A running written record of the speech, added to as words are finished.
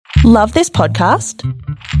Love this podcast?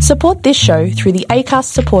 Support this show through the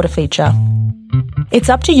Acast supporter feature. It's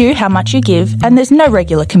up to you how much you give, and there's no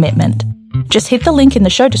regular commitment. Just hit the link in the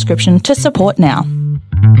show description to support now.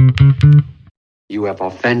 You have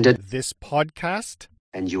offended this podcast,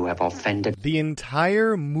 and you have offended the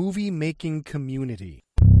entire movie-making community.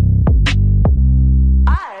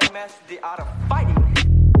 I mastered the art of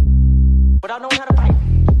fighting without knowing how to fight.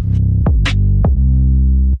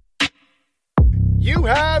 You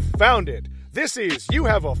have found it. This is You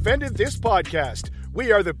Have Offended This Podcast.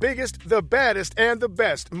 We are the biggest, the baddest, and the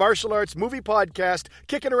best martial arts movie podcast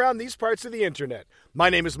kicking around these parts of the internet.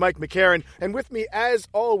 My name is Mike McCarran, and with me, as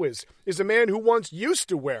always, is a man who once used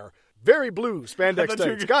to wear very blue spandex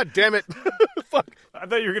tights. God damn it. Fuck. I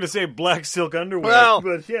thought you were going to say black silk underwear. Well,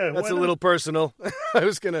 but yeah, that's a little personal. I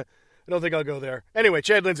don't think I'll go there. Anyway,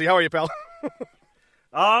 Chad Lindsay, how are you, pal?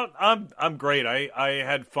 I'm great. I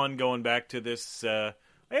had fun going back to this.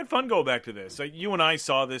 You and I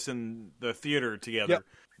saw this in the theater together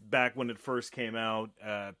back when it first came out.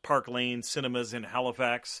 Park Lane Cinemas in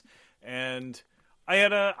Halifax, and I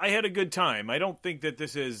had a good time. I don't think that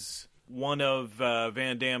this is one of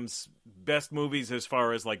Van Damme's best movies as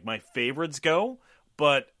far as like my favorites go,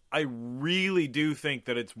 but I really do think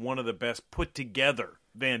that it's one of the best put together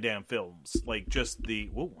Van Damme films. Like just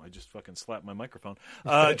the I just fucking slapped my microphone.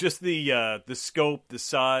 Just the scope, the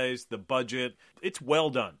size, the budget. It's well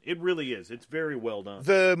done. It really is. It's very well done.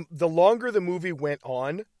 The longer the movie went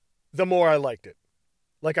on, the more I liked it.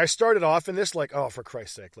 Like I started off in this like, oh, for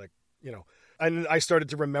Christ's sake, like, you know, and I started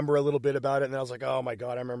to remember a little bit about it, and I was like, oh my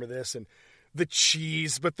God, I remember this and the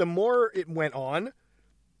cheese. But the more it went on,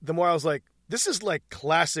 the more I was like, this is like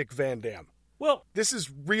classic Van Damme. Well, this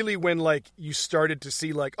is really when, like, you started to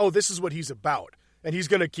see, like, oh, this is what he's about. And he's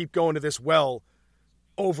going to keep going to this well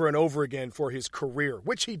over and over again for his career,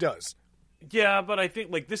 which he does. Yeah, but I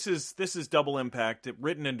think, like, this is Double Impact,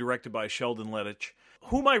 written and directed by Sheldon Lettich,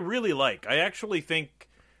 whom I really like. I actually think,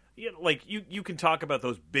 you know, like, you can talk about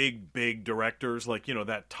those big directors, like, you know,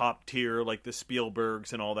 that top tier, like the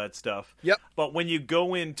Spielbergs and all that stuff. Yep. But when you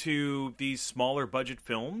go into these smaller budget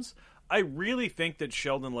films, I really think that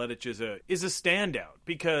Sheldon Lettich is a standout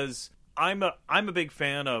because I'm a big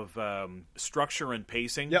fan of structure and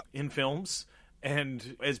pacing in films,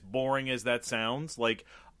 and as boring as that sounds, like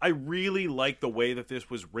I really like the way that this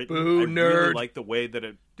was written. Boo, nerd. Really like the way that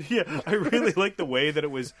I really like the way that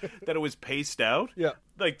it was paced out. Yeah.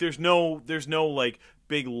 Like there's no like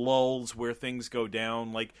big lulls where things go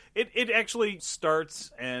down. Like it actually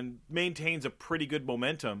starts and maintains a pretty good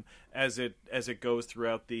momentum as it goes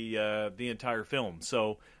throughout the entire film.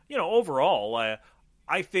 So, you know, overall,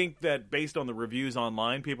 I think that based on the reviews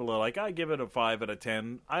online, people are like, I give it a 5 out of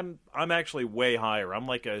 10. I'm actually way higher. I'm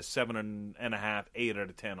like a 7.5, 8 out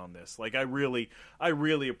of 10 on this. Like I really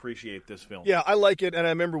appreciate this film. Yeah, I like it, and I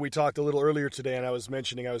remember we talked a little earlier today, and I was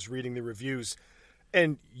mentioning I was reading the reviews,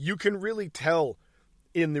 and you can really tell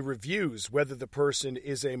in the reviews whether the person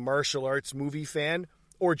is a martial arts movie fan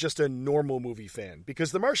or just a normal movie fan.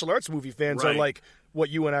 Because the martial arts movie fans are like what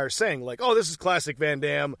you and I are saying, like, oh, this is classic Van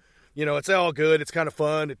Damme. You know, it's all good. It's kind of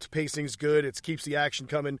fun. Its pacing's good. It keeps the action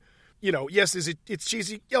coming. You know, yes, it's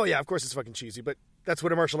cheesy? Oh, yeah, of course it's fucking cheesy, but that's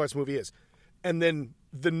what a martial arts movie is. And then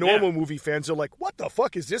the normal movie fans are like, what the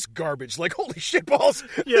fuck is this garbage? Like, holy shit balls.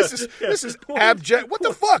 This is abject. What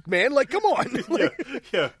the fuck, man? Like, come on. Like,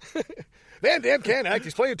 yeah. Van Damme can't act.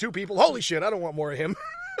 He's playing two people. Holy shit, I don't want more of him.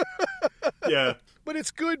 Yeah. But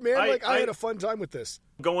it's good, man. I had a fun time with this.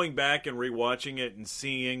 Going back and rewatching it and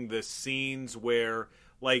seeing the scenes where,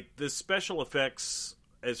 like, the special effects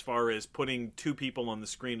as far as putting two people on the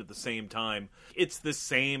screen at the same time, it's the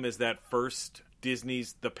same as that first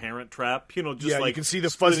Disney's The Parent Trap, you know, just like you can see the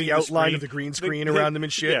fuzzy outline of the green screen around them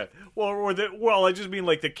and shit. Yeah, well, I just mean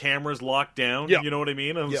like the camera's locked down. Yeah. You know what I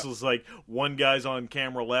mean? And it's just like one guy's on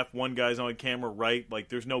camera left, one guy's on camera right. Like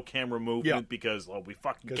there's no camera movement because we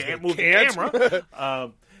fucking can't move the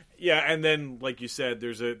camera. Yeah, and then like you said,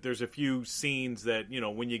 there's a few scenes that, you know,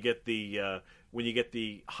 when you get the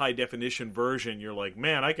high definition version, you're like,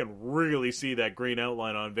 man, I can really see that green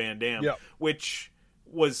outline on Van Damme, which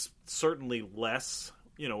was certainly less,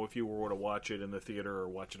 you know, if you were to watch it in the theater or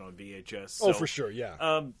watch it on VHS. So, for sure,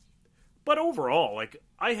 yeah. But overall, like,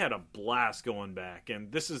 I had a blast going back,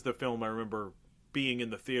 and this is the film I remember being in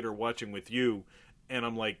the theater watching with you, and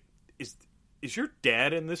I'm like, is your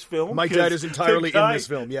dad in this film? My dad is entirely in this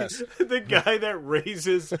film, yes. The guy that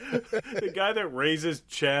raises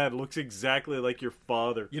Chad looks exactly like your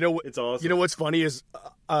father. You know, it's awesome. You know what's funny is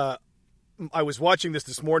I was watching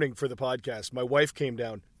this morning for the podcast. My wife came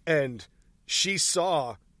down and she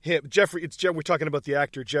saw him. We're talking about the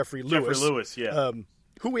actor Jeffrey Lewis. Jeffrey Lewis, yeah.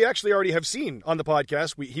 who we actually already have seen on the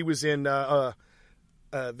podcast. He was in the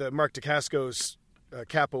Mark Dacascos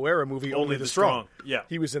Capoeira movie, Only the Strong. Yeah.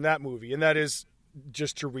 He was in that movie. And that is,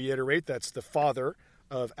 just to reiterate, that's the father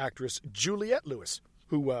of actress Juliette Lewis,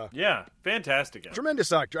 who... yeah, fantastic.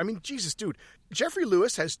 Tremendous actor. I mean, Jesus, dude. Jeffrey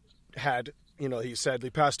Lewis has had, he sadly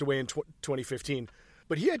passed away in 2015,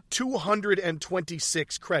 but he had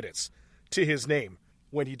 226 credits to his name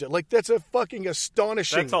when he did. Like, that's a fucking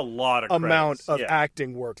astonishing That's a lot of amount credits. of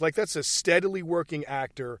acting work. Like, that's a steadily working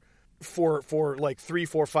actor for like 3,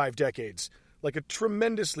 4, 5 decades. Like, a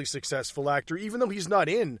tremendously successful actor, even though he's not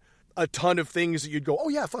in a ton of things that you'd go, oh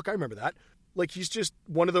yeah, fuck, I remember that. Like, he's just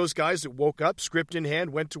one of those guys that woke up, script in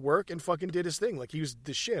hand, went to work, and fucking did his thing. Like, he was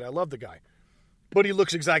the shit. I love the guy. But he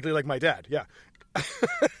looks exactly like my dad. Yeah.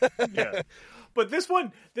 Yeah. But this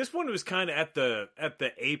one was kind of at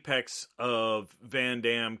the apex of Van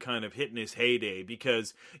Damme kind of hitting his heyday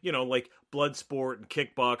because, like Bloodsport and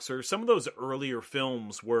Kickboxer, some of those earlier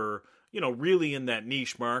films were, really in that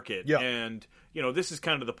niche market. Yeah. And, this is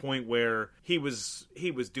kind of the point where he was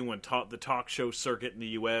doing the talk show circuit in the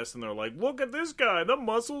U.S. and they're like, look at this guy, the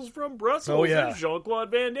muscles from Brussels. Oh, yeah. And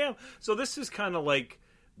Jean-Claude Van Damme. So this is kind of like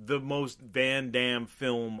the most Van Damme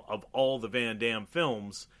film of all the Van Damme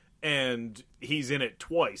films. And he's in it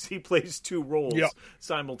twice. He plays 2 roles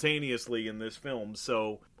simultaneously in this film.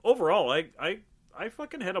 So overall, I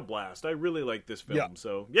fucking had a blast. I really like this film. Yeah.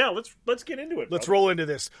 So yeah, let's get into it. Let's roll into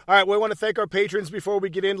this. All right, we want to thank our patrons before we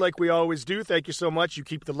get in, like we always do. Thank you so much. You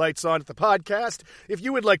keep the lights on at the podcast. If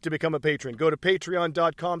you would like to become a patron, go to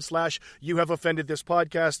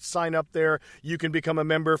patreon.com/YouHaveOffendedThisPodcast. Sign up there. You can become a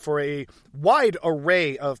member for a wide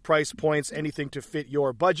array of price points, anything to fit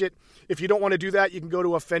your budget. If you don't want to do that, you can go to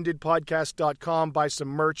offendedpodcast.com, buy some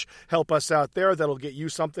merch, help us out there. That'll get you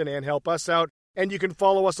something and help us out. And you can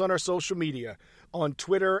follow us on our social media. On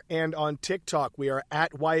Twitter and on TikTok, we are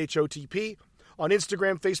at YHOTP. On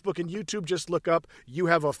Instagram, Facebook, and YouTube, just look up You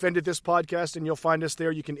Have Offended This Podcast, and you'll find us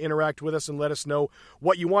there. You can interact with us and let us know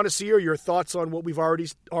what you want to see or your thoughts on what we've already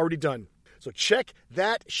done. So check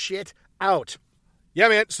that shit out. Yeah,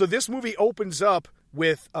 man. So this movie opens up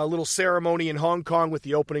with a little ceremony in Hong Kong with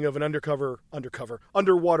the opening of an underwater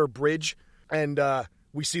bridge. And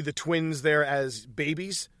we see the twins there as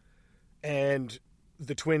babies. And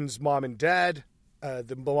the twins' mom and dad.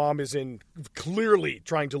 The mom is clearly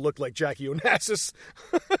trying to look like Jackie Onassis.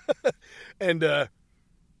 And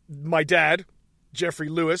my dad, Jeffrey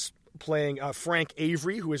Lewis, playing Frank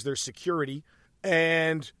Avery, who is their security.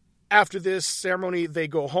 And after this ceremony, they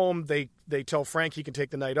go home. They tell Frank he can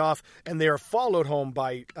take the night off. And they are followed home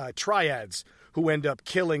by triads who end up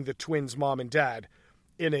killing the twins' mom and dad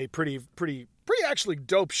in a pretty actually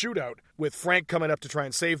dope shootout, with Frank coming up to try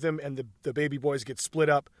and save them, and the baby boys get split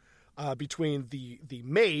up between the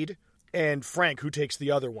maid and Frank, who takes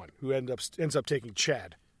the other one, who ends up taking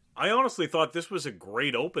Chad. I honestly thought this was a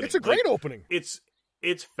great opening. It's a great opening. It's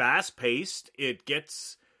fast paced. It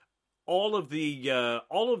gets all of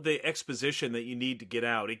the exposition that you need to get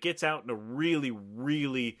out. It gets out in a really,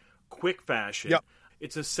 really quick fashion. Yep.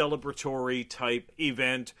 It's a celebratory type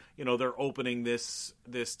event. They're opening this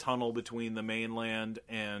tunnel between the mainland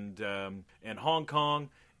and Hong Kong,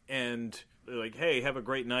 and they're like, hey, have a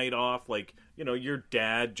great night off. Like, your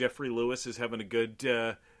dad, Jeffrey Lewis, is having a good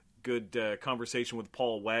conversation with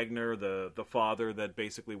Paul Wagner, the father that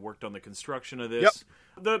basically worked on the construction of this.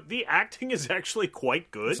 Yep. The acting is actually quite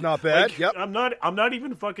good. It's not bad. Like, yep. I'm not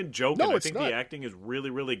even fucking joking. No, I think the acting is really,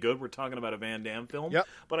 really good. We're talking about a Van Damme film. Yep.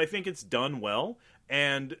 But I think it's done well.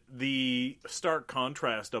 And the stark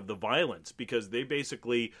contrast of the violence, because they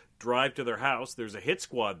basically drive to their house. There's a hit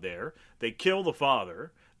squad there. They kill the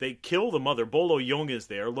father. They kill the mother. Bolo Yeung is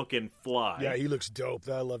there looking fly. Yeah, he looks dope.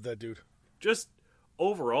 I love that dude. Just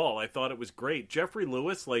overall, I thought it was great. Jeffrey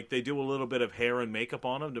Lewis, like, they do a little bit of hair and makeup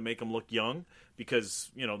on him to make him look young because,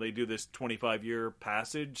 they do this 25-year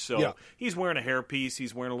passage. So He's wearing a hairpiece.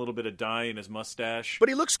 He's wearing a little bit of dye in his mustache. But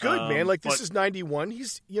he looks good, man. Like, this is 91.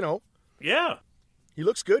 He's, Yeah. He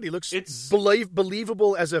looks good. He looks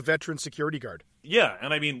believable as a veteran security guard. Yeah,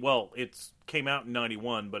 and I mean, well, it came out in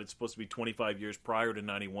 91, but it's supposed to be 25 years prior to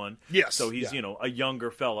 91. Yes. So he's, a younger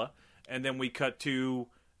fella. And then we cut to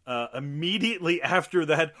immediately after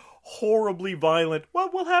that horribly violent,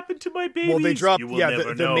 what will happen to my babies? Well, they drop,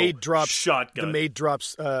 the maid drops shotgun. The maid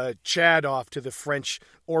drops Chad off to the French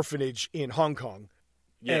orphanage in Hong Kong.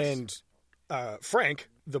 Yes. And Frank,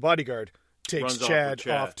 the bodyguard, takes Chad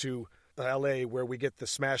off to L.A., where we get the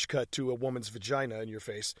smash cut to a woman's vagina in your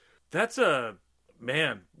face. That's a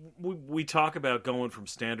Man, we talk about going from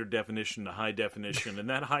standard definition to high definition,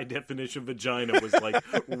 and that high definition vagina was like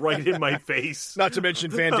right in my face. Not to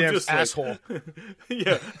mention Van Damme's asshole.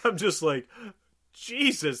 Yeah, I'm just like,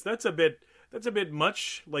 Jesus, that's a bit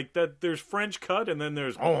much. Like that, there's French cut, and then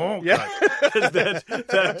there's cut.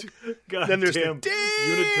 that goddamn then there's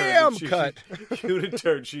the damn cut.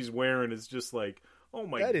 Unitard she's wearing is just like, oh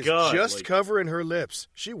my god, that is just like, covering her lips.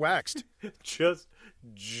 She waxed. just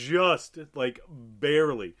like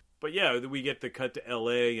barely. But yeah, we get the cut to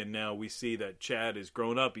L.A. and now we see that Chad is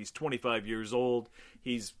grown up. He's 25 years old.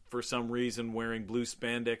 He's for some reason wearing blue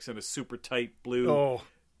spandex and a super tight blue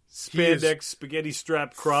spandex spaghetti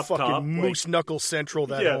strap crop top. Fucking moose knuckle central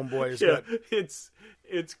that homeboy has got.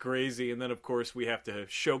 It's crazy. And then of course we have to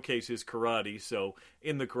showcase his karate. So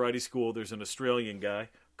in the karate school, there's an Australian guy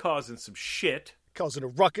causing some shit. Causing a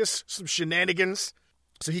ruckus, some shenanigans.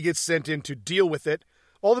 So he gets sent in to deal with it.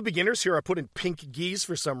 All the beginners here are put in pink gis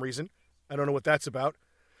for some reason. I don't know what that's about.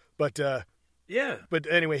 But But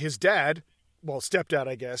anyway, his dad, stepdad,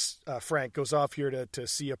 I guess, Frank, goes off here to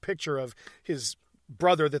see a picture of his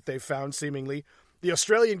brother that they found, seemingly. The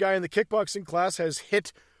Australian guy in the kickboxing class has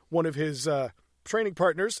hit one of his training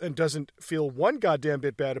partners and doesn't feel one goddamn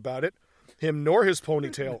bit bad about it. Him nor his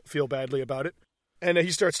ponytail feel badly about it. And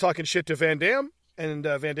he starts talking shit to Van Damme. And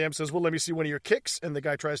Van Damme says, well, let me see one of your kicks. And the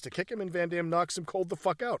guy tries to kick him, and Van Damme knocks him cold the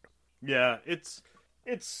fuck out. Yeah,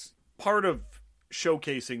 it's part of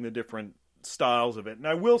showcasing the different styles of it. And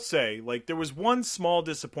I will say, like, there was one small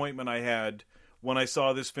disappointment I had when I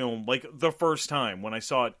saw this film, like, the first time, when I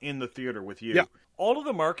saw it in the theater with you. Yeah. All of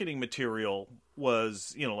the marketing material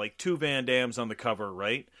was, like, 2 Van Dammes on the cover,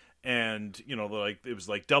 right? And, like, it was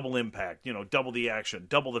like double impact, double the action,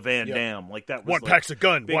 double the Van Damme. Like, that was one pack's a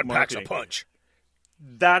gun, one pack's marketing. a punch.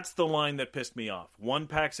 That's the line that pissed me off. One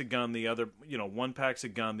pack's a gun, the other, one pack's a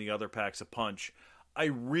gun, the other pack's a punch. I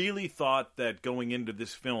really thought that going into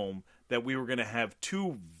this film that we were going to have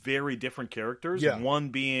 2 very different characters, one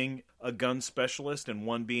being a gun specialist and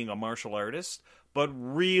one being a martial artist. But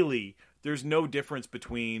really, there's no difference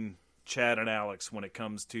between Chad and Alex when it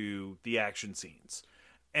comes to the action scenes.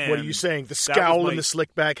 And what are you saying? The scowl and the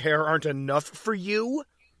slick back hair aren't enough for you?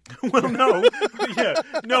 Well, no.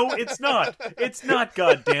 No, it's not. It's not,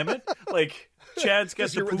 goddammit. Like, Chad's got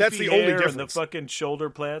the poofy hair and the fucking shoulder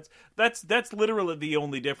pads. That's literally the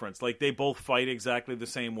only difference. Like, they both fight exactly the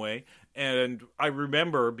same way. And I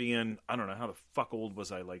remember being, I don't know, how the fuck old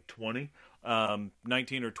was I? Like 20?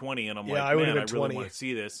 19 or 20. And I'm like, man, I really want to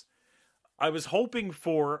see this. I was hoping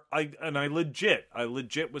for, I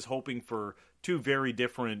legit was hoping for 2 very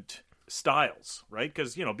different styles, right?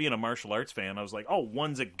 Because, being a martial arts fan, I was like, oh,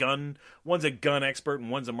 one's a gun expert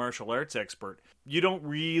and one's a martial arts expert. You don't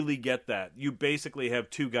really get that. You basically have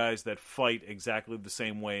 2 guys that fight exactly the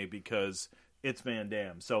same way because it's Van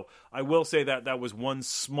Damme. So I will say that was one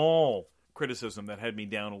small criticism that had me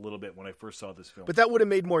down a little bit when I first saw this film. But that would have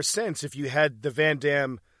made more sense if you had the Van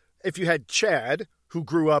Damme, if you had Chad, who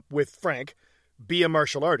grew up with Frank, be a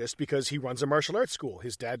martial artist because he runs a martial arts school.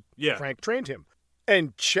 His dad, Frank, trained him.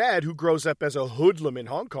 And Chad, who grows up as a hoodlum in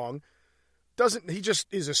Hong Kong, he just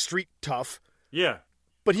is a street tough. Yeah.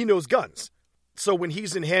 But he knows guns. So when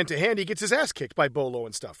he's in hand-to-hand, he gets his ass kicked by Bolo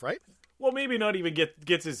and stuff, right? Well, maybe not even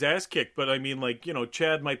gets his ass kicked, but I mean, like,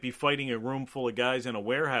 Chad might be fighting a room full of guys in a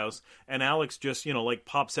warehouse, and Alex just,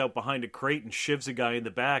 pops out behind a crate and shivs a guy in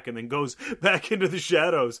the back and then goes back into the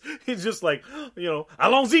shadows. He's just like,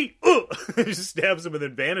 allons-y! He just stabs him and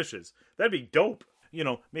then vanishes. That'd be dope.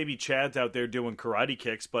 Maybe Chad's out there doing karate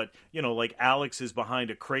kicks, but, like Alex is behind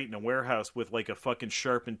a crate in a warehouse with like a fucking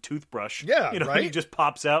sharpened toothbrush. Yeah, right? He just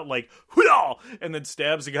pops out like, hoo-yah! And then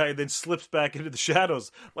stabs a guy and then slips back into the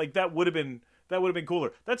shadows. Like, that would have been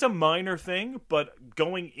cooler. That's a minor thing, but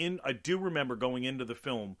I do remember going into the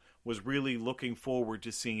film was really looking forward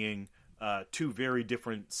to seeing 2 very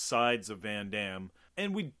different sides of Van Damme.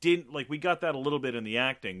 And we got that a little bit in the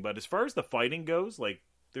acting, but as far as the fighting goes, like,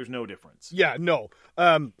 there's no difference. Yeah, no.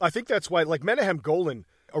 I think that's why, like, Menahem Golan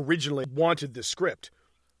originally wanted the script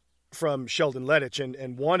from Sheldon Lettich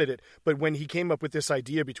and wanted it, but when he came up with this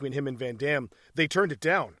idea between him and Van Damme, they turned it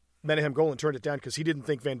down. Menahem Golan turned it down because he didn't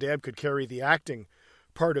think Van Damme could carry the acting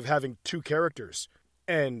part of having 2 characters.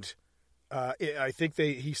 And I think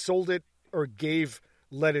he sold it or gave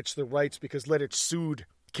Lettich the rights because Lettich sued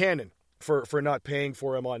Cannon for not paying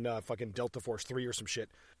for him on fucking Delta Force 3 or some shit.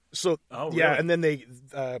 So, really? And then they,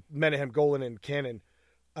 Menahem Golan and Cannon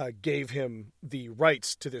gave him the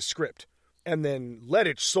rights to this script. And then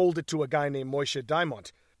Lettich sold it to a guy named Moshe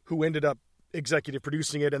Diamond, who ended up executive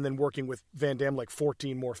producing it and then working with Van Damme like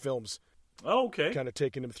 14 more films. Oh, okay. Kind of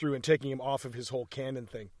taking him through and taking him off of his whole Cannon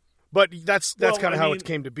thing. But that's Well, kind I of how mean- it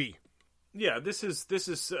came to be. Yeah, this is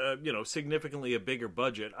significantly a bigger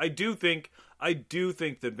budget. I do think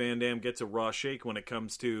that Van Damme gets a raw shake when it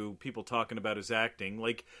comes to people talking about his acting.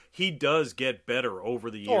 Like, he does get better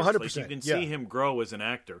over the years. 100%, Like, you can yeah. see him grow as an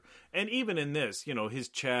actor. And even in this, his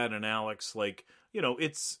Chad and Alex, like,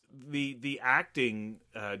 it's the acting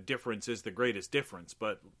difference is the greatest difference.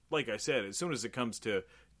 But like I said, as soon as it comes to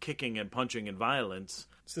kicking and punching and violence,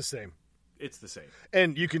 It's the same. it's the same.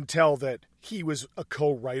 And you can tell that he was a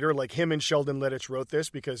co-writer. Like, him and Sheldon Lettich wrote this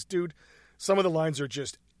because, dude, some of the lines are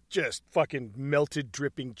just fucking melted,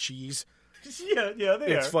 dripping cheese. Yeah, they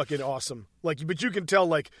It's fucking awesome. Like, but you can tell,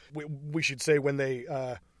 like, we should say when they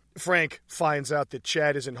Frank finds out that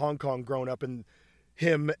Chad is in Hong Kong grown up, and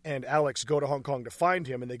him and Alex go to Hong Kong to find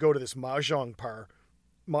him, and they go to this mahjong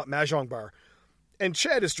bar. And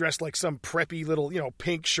Chad is dressed like some preppy little,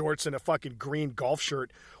 pink shorts and a fucking green golf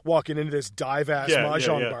shirt walking into this dive-ass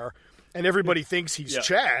mahjong bar. And everybody thinks he's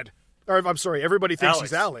Chad. Or, I'm sorry, everybody thinks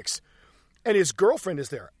he's Alex. And his girlfriend is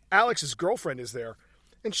there. Alex's girlfriend is there.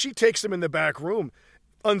 And she takes him in the back room,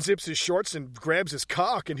 unzips his shorts and grabs his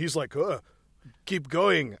cock, and he's like, keep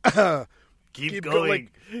going. Keep going. going.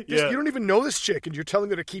 Like, you don't even know this chick, and you're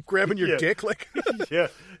telling her to keep grabbing your dick? Like, yeah.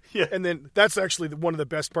 And then that's actually one of the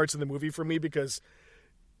best parts of the movie for me, because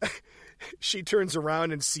she turns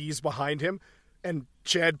around and sees behind him, and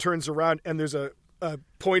Chad turns around, and there's a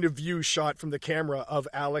point of view shot from the camera of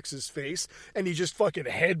Alex's face, and he just fucking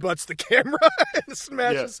headbutts the camera and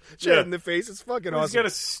smashes Chad in the face. It's fucking awesome. He's got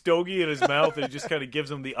a stogie in his mouth, and he just kind of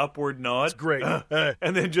gives him the upward nod. It's great.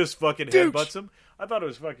 And then just fucking Douche. headbutts him. I thought it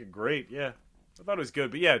was fucking great, yeah. I thought it was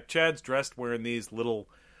good. But yeah, Chad's dressed wearing these little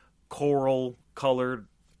coral-colored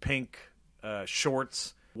pink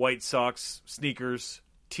shorts, white socks, sneakers,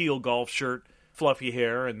 teal golf shirt, fluffy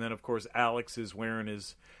hair, and then, of course, Alex is wearing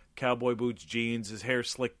his cowboy boots, jeans, his hair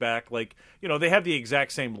slicked back. Like, they have the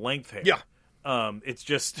exact same length hair. Yeah. It's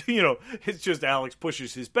just, it's just Alex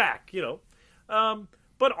pushes his back,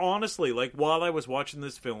 But honestly, like, while I was watching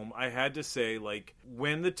this film, I had to say, like,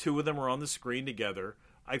 when the two of them are on the screen together,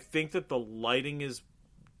 I think that the lighting is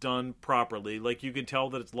done properly. Like, you can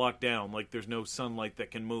tell that it's locked down. Like, there's no sunlight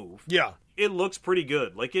that can move. Yeah. It looks pretty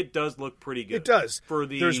good. Like, it does look pretty good. It does. For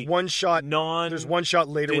the there's one shot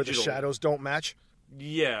later where the digital. shadows don't match.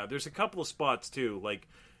 Yeah, there's a couple of spots, too. Like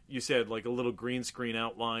you said, like a little green screen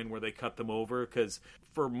outline where they cut them over. Because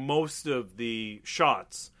for most of the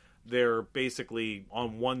shots, they're basically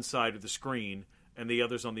on one side of the screen and the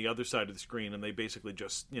other's on the other side of the screen, and they basically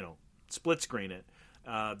just, split screen it.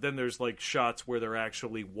 Then there's like shots where they're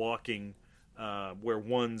actually walking, where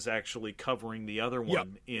one's actually covering the other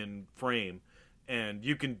one in frame, and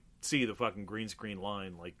you can see the fucking green screen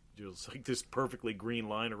line, like there's like this perfectly green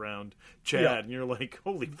line around Chad, and you're like,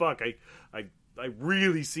 holy fuck, I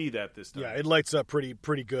really see that this time. Yeah, it lights up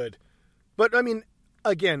pretty good. But I mean,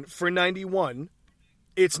 again, for 91,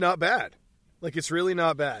 it's not bad. Like, it's really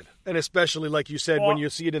not bad. And especially, like you said, when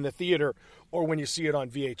you see it in the theater or when you see it on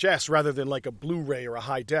VHS rather than like a Blu-ray or a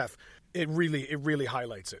high def, it really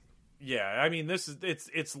highlights it. Yeah, I mean,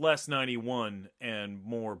 it's less 91 and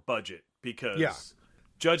more budget, because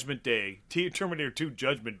Judgment Day, Terminator 2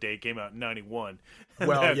 Judgment Day came out in 91.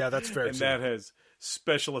 Well, that's fair and too. that has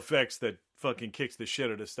special effects that fucking kicks the shit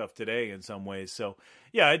out of stuff today in some ways. So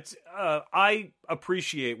yeah, it's I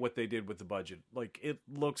appreciate what they did with the budget. Like, it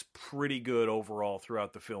looks pretty good overall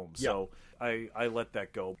throughout the film. So I let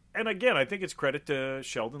that go. And again, I think it's credit to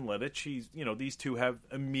Sheldon Lettich. He's, these two have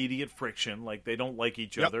immediate friction. Like, they don't like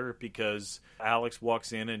each other because Alex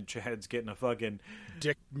walks in and Chad's getting a fucking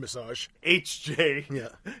dick massage. HJ.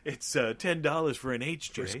 Yeah. It's $10 for an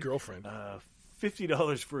HJ. For his girlfriend.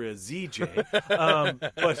 $50 for a ZJ.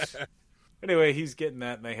 But anyway, he's getting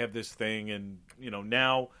that, and they have this thing, and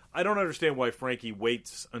now I don't understand why Frankie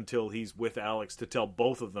waits until he's with Alex to tell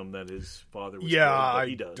both of them that his father was killed, but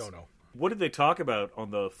he does. Don't know. What did they talk about on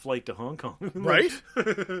the flight to Hong Kong? Right?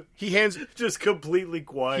 He hands just completely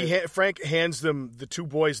quiet. Frank hands them, the two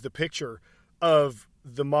boys, the picture of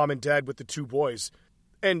the mom and dad with the two boys.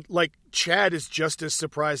 And, like, Chad is just as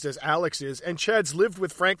surprised as Alex is, and Chad's lived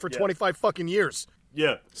with Frank for 25 fucking years.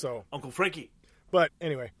 Yeah. So, Uncle Frankie. But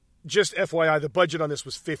anyway, just FYI, the budget on this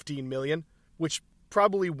was $15 million, which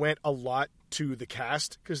probably went a lot to the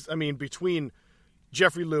cast. Because, I mean, between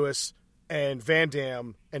Jeffrey Lewis and Van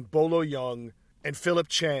Damme and Bolo Young and Philip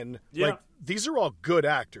Chen, like, these are all good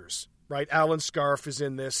actors, right? Alan Scarf is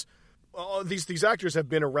in this. These actors have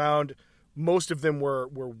been around. Most of them were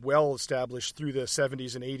well established through the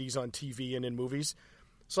 70s and 80s on TV and in movies.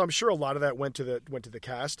 So I'm sure a lot of that went to the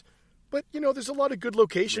cast. But, there's a lot of good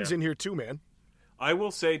locations in here too, man. I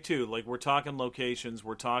will say, too, like, we're talking locations,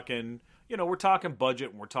 we're talking, we're talking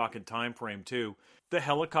budget, and we're talking time frame, too. The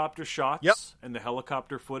helicopter shots and the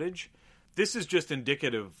helicopter footage, this is just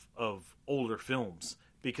indicative of older films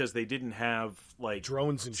because they didn't have, like,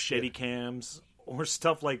 drones and Steady cams or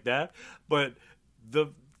stuff like that. But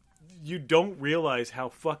you don't realize how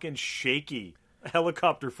fucking shaky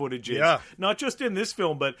helicopter footage is. Yeah. Not just in this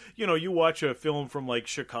film, but you watch a film from like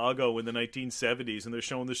Chicago in the 1970s and they're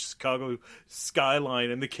showing the Chicago skyline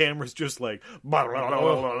and the camera's just like blah, blah,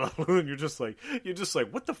 blah, blah, and you're just like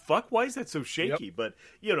what the fuck, why is that so shaky? But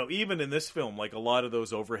even in this film, like a lot of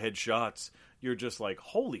those overhead shots, you're just like,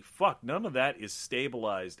 holy fuck, none of that is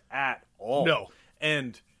stabilized at all. No.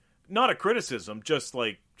 And not a criticism, just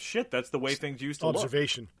like, shit, that's the way things used to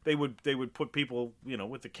observation. look. They would put people,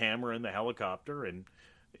 with the camera in the helicopter, and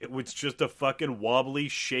it was just a fucking wobbly,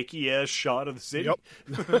 shaky-ass shot of the city.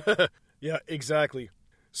 Yep. Yeah, exactly.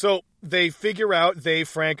 So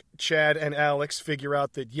Frank, Chad, and Alex figure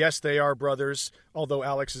out that, yes, they are brothers, although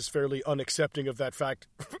Alex is fairly unaccepting of that fact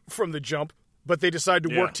from the jump. But they decide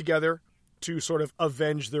to work together to sort of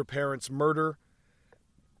avenge their parents' murder.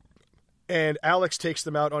 And Alex takes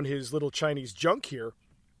them out on his little Chinese junk here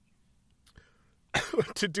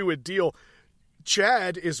to do a deal.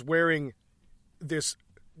 Chad is wearing this...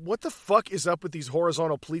 What the fuck is up with these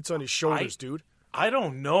horizontal pleats on his shoulders, dude? I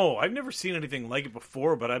don't know. I've never seen anything like it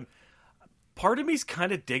before, but part of me's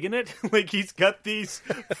kind of digging it. Like, he's got these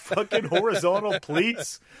fucking horizontal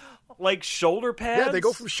pleats, like shoulder pads. Yeah, they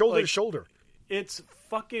go from shoulder to shoulder. It's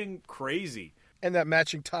fucking crazy. And that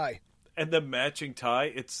matching tie.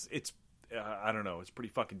 It's I don't know. It's pretty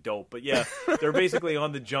fucking dope. But yeah, they're basically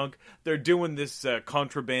on the junk. They're doing this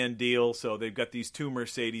contraband deal. So they've got these 2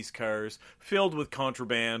 Mercedes cars filled with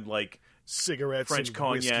contraband, like cigarettes, French and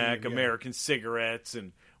cognac, whiskey, American cigarettes,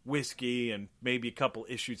 and whiskey, and maybe a couple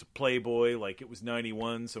issues of Playboy. Like, it was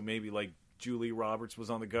 91, so maybe like Julie Roberts was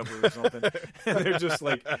on the cover or something. And they're just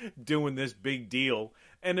like doing this big deal.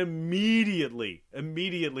 And immediately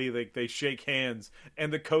they shake hands,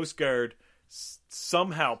 and the Coast Guard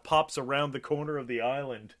somehow pops around the corner of the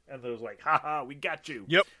island, and they're like, haha, we got you.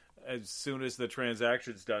 Yep. As soon as the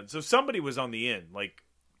transaction's done. So somebody was on the end, like,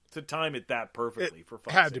 to time it that perfectly. For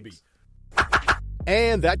fuck's had sakes. to be.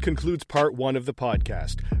 And that concludes part 1 of the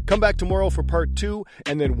podcast. Come back tomorrow for part 2,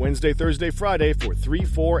 and then Wednesday, Thursday, Friday for 3,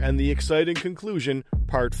 4, and the exciting conclusion,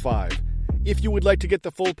 part 5. If you would like to get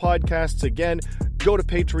the full podcasts again, go to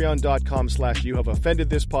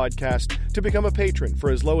patreon.com/youhaveoffendedthispodcast to become a patron. For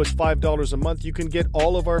as low as $5 a month, you can get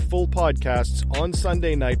all of our full podcasts on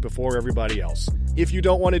Sunday night before everybody else. If you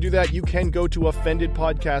don't want to do that, you can go to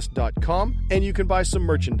offendedpodcast.com and you can buy some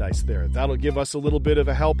merchandise there. That'll give us a little bit of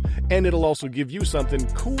a help, and it'll also give you something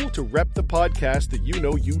cool to rep the podcast that you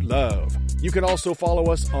know you love. You can also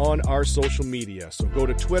follow us on our social media. So go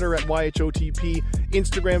to Twitter at YHOTP,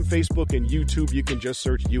 Instagram, Facebook, and YouTube. You can just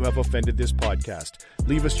search You Have Offended This Podcast.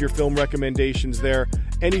 Leave us your film recommendations there.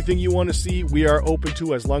 Anything you want to see, we are open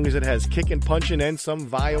to, as long as it has kick and punching and some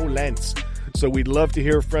violence. So we'd love to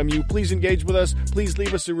hear from you. Please engage with us. Please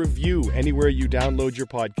leave us a review anywhere you download your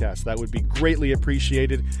podcast. That would be greatly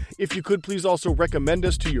appreciated. If you could, please also recommend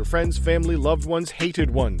us to your friends, family, loved ones,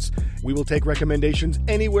 hated ones. We will take recommendations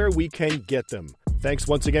anywhere we can get them. Thanks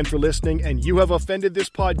once again for listening, and You Have Offended This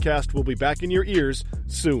Podcast will be back in your ears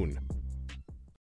soon.